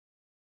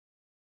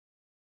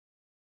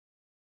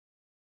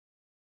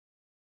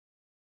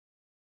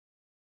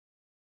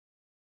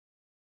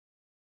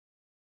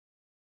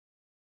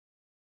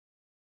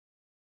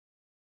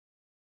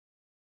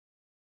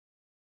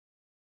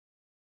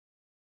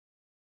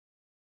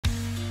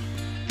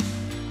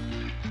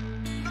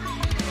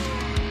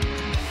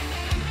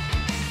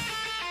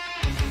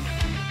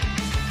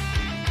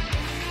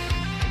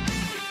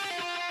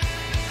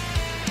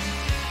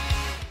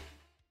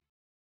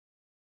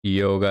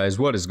Yo guys,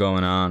 what is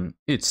going on?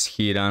 It's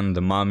Hiran,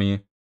 the mommy.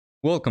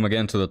 Welcome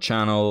again to the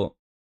channel.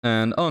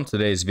 And on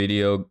today's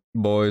video,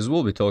 boys,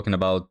 we'll be talking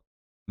about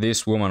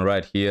this woman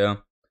right here.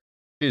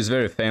 She's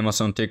very famous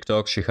on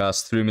TikTok. She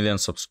has 3 million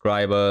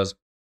subscribers.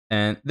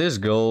 And this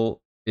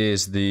girl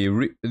is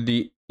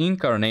the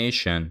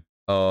incarnation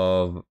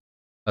of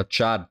a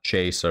Chad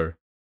chaser.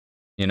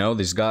 You know,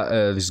 this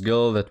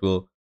girl that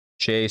will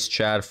chase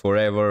Chad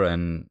forever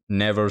and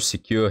never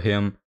secure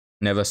him,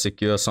 never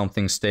secure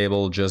something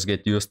stable, just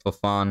get used for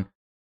fun,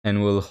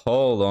 and will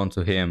hold on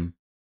to him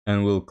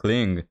and will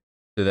cling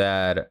to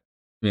that,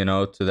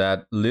 to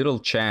that little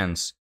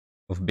chance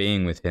of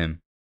being with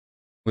him.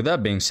 With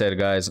that being said,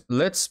 guys,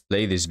 let's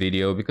play this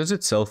video because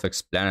it's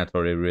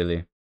self-explanatory,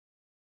 really.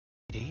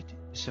 Date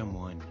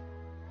someone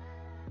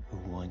who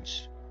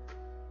wants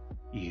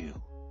you.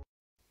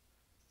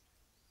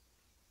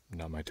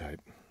 Not my type.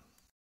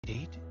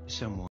 Date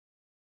someone.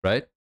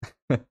 Right?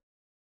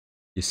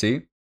 You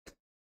see?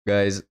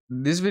 Guys,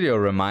 this video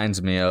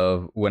reminds me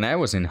of when I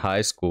was in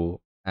high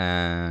school,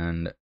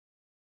 and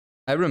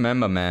I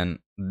remember, man,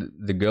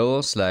 the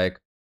girls, like,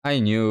 I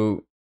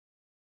knew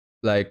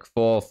like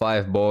 4 or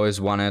 5 boys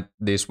wanted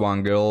this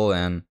one girl,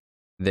 and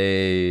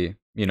they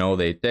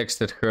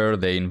texted her,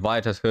 they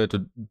invited her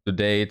to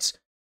dates,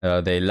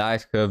 they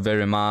liked her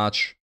very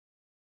much,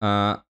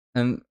 and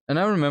I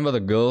remember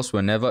the girls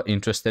were never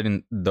interested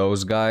in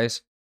those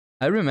guys.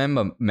 I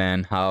remember,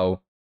 man,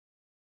 how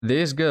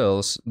these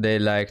girls, they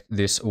liked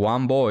this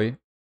one boy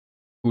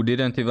who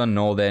didn't even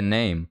know their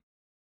name,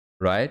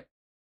 right?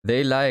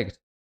 They liked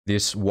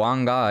this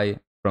one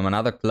guy from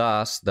another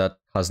class that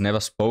has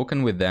never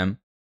spoken with them,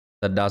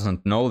 that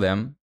doesn't know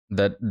them,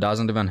 that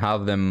doesn't even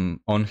have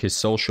them on his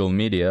social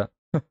media.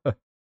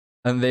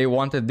 And they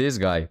wanted this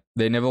guy.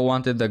 They never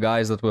wanted the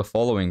guys that were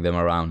following them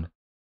around.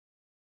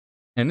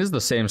 And it's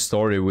the same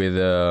story with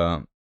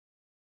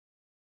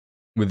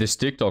this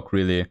TikTok,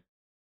 really,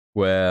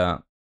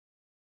 where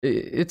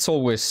it's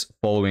always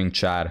following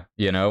Chad,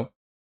 you know?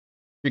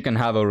 She can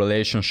have a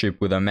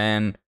relationship with a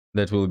man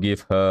that will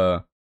give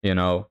her,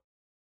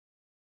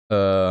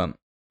 a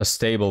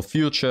stable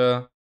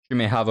future. She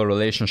may have a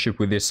relationship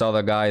with this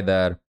other guy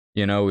that,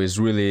 is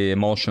really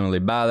emotionally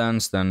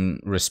balanced and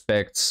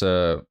respects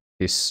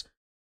his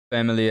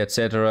family,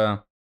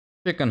 etc.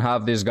 She can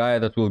have this guy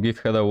that will give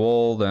her the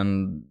world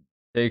and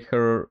take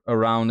her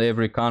around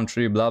every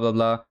country, blah, blah,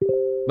 blah.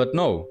 But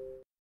no.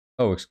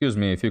 Oh, excuse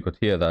me if you could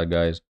hear that,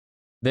 guys.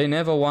 They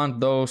never want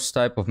those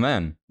type of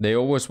men. They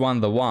always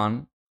want the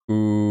one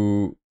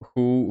who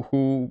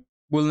will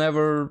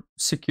never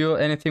secure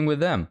anything with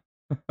them.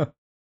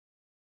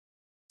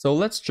 So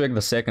let's check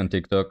the second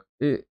TikTok.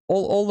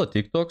 All the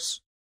TikToks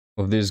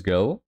of this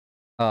girl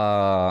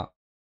are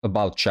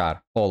about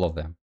Chad, all of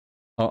them.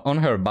 On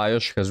her bio,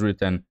 she has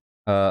written,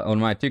 on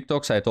my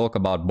TikToks, I talk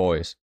about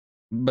boys.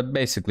 But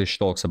basically, she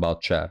talks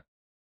about Chad.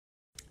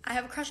 I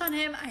have a crush on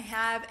him. I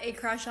have a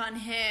crush on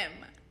him.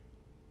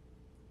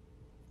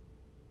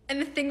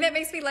 And the thing that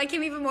makes me like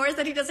him even more is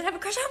that he doesn't have a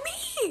crush on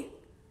me.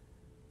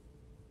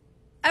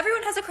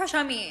 Everyone has a crush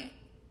on me.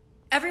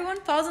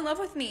 Everyone falls in love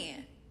with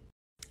me.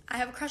 I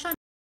have a crush on...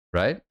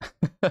 Right?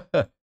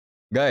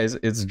 Guys,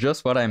 it's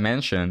just what I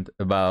mentioned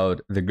about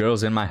the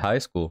girls in my high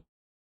school.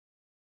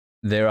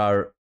 There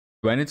are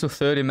 20 to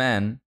 30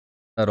 men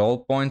at all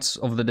points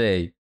of the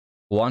day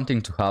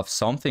wanting to have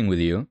something with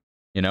you,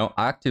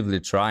 actively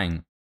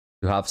trying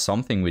to have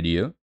something with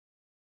you,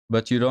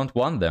 but you don't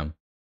want them.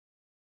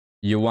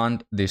 You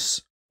want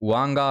this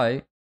one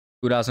guy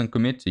who doesn't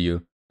commit to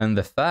you. And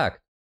the fact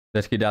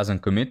that he doesn't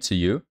commit to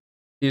you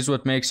is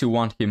what makes you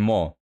want him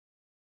more.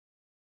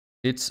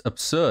 It's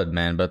absurd,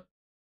 man, but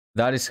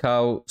that is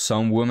how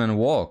some women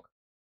walk.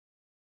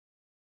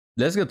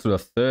 Let's get to the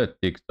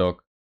third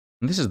TikTok.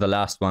 And this is the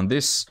last one.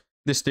 These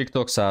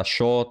TikToks are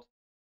short.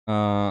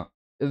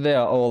 They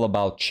are all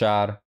about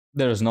Chad.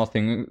 There's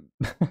nothing...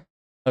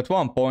 At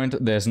one point,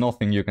 there's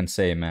nothing you can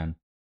say, man.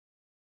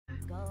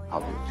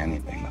 I'll do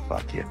anything to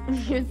fuck you.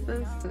 You're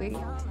so sweet.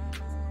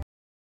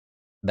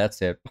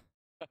 That's it.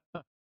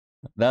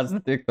 That's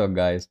the TikTok,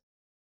 guys.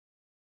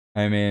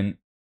 I mean,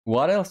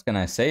 what else can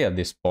I say at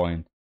this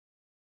point?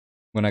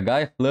 When a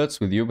guy flirts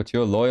with you, but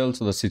you're loyal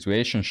to the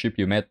situationship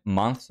you met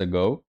months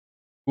ago,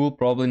 who'll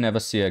probably never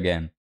see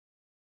again.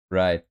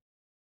 Right.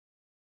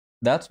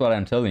 That's what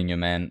I'm telling you,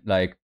 man.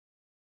 Like,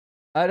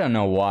 I don't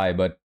know why,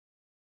 but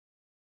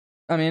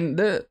I mean,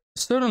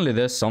 certainly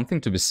there's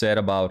something to be said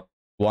about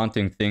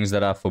wanting things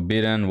that are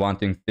forbidden,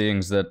 wanting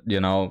things that,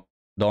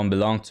 don't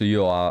belong to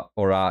you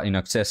or are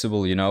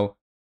inaccessible,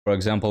 For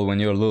example, when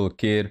you're a little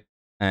kid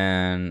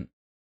and,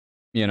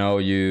 you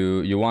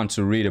want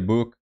to read a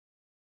book,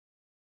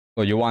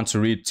 or you want to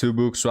read 2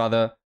 books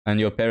rather, and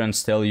your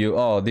parents tell you,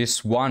 oh,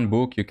 this one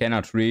book you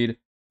cannot read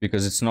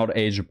because it's not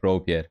age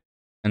appropriate.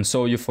 And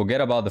so you forget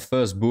about the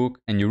first book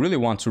and you really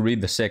want to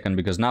read the second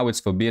because now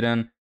it's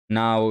forbidden.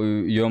 Now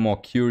you're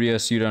more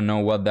curious, you don't know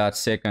what that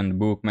second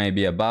book may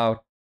be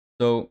about.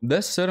 So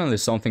there's certainly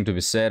something to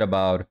be said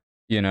about,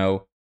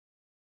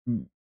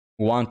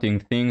 wanting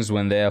things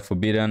when they are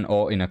forbidden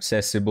or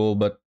inaccessible,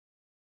 but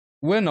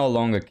we're no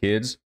longer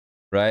kids,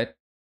 right?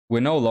 We're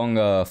no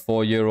longer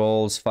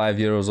 4-year-olds, 5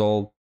 years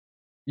old.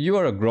 You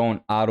are a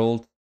grown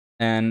adult,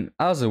 and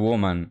as a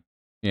woman,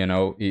 you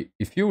know,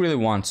 if you really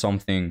want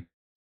something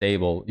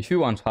stable, if you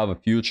want to have a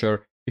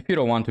future, if you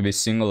don't want to be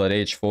single at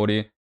age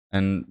 40,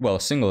 and well,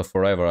 single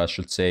forever, I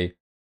should say,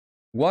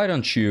 why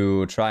don't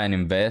you try and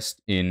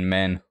invest in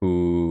men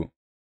who,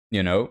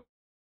 you know,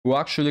 who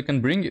actually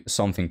can bring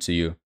something to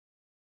you,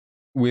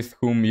 with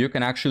whom you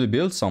can actually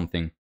build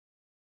something?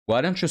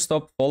 Why don't you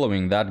stop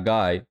following that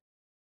guy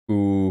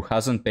who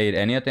hasn't paid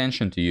any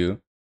attention to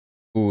you,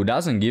 who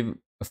doesn't give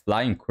a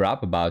flying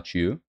crap about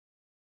you,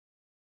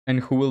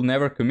 and who will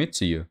never commit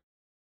to you,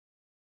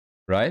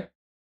 right?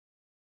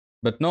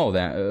 But no,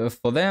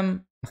 for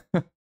them,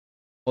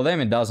 for them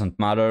it doesn't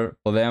matter.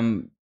 For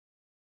them,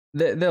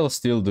 they'll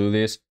still do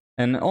this.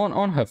 And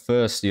on her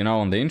first, you know,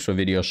 on the intro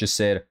video, she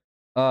said,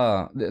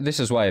 this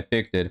is why I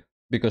picked it,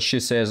 because she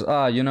says,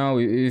 you know,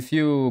 if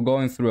you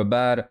going through a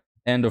bad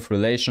end of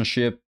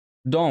relationship,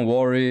 don't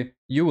worry,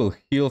 you will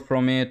heal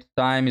from it.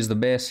 Time is the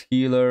best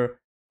healer.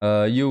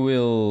 You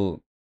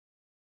will,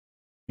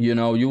 you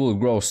know, you will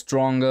grow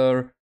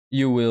stronger.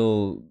 You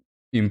will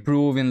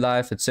improve in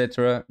life,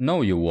 etc.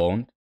 No, you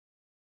won't.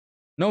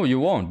 No, you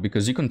won't,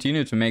 because you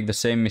continue to make the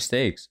same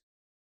mistakes.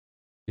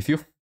 If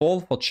you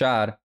fall for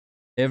Chad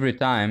every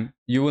time,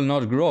 you will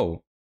not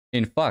grow.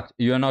 In fact,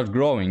 you are not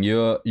growing.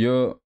 You're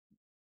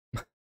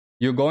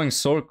going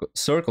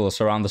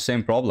circles around the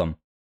same problem.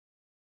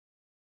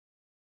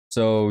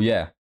 So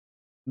yeah,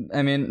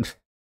 I mean,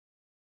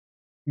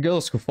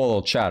 girls who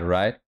follow Chad,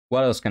 right?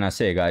 What else can I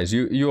say, guys?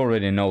 You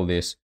already know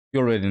this. You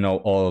already know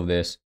all of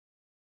this.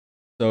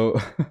 So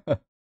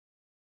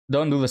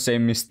don't do the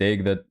same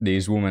mistake that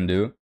these women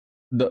do.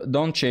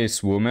 Don't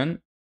chase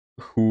women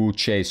who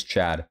chase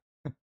Chad,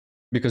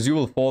 because you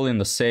will fall in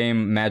the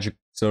same magic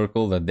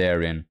circle that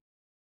they're in.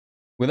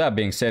 With that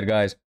being said,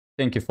 guys,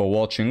 thank you for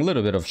watching. A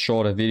little bit of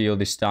shorter video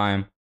this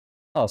time.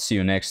 I'll see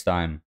you next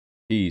time.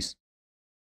 Peace.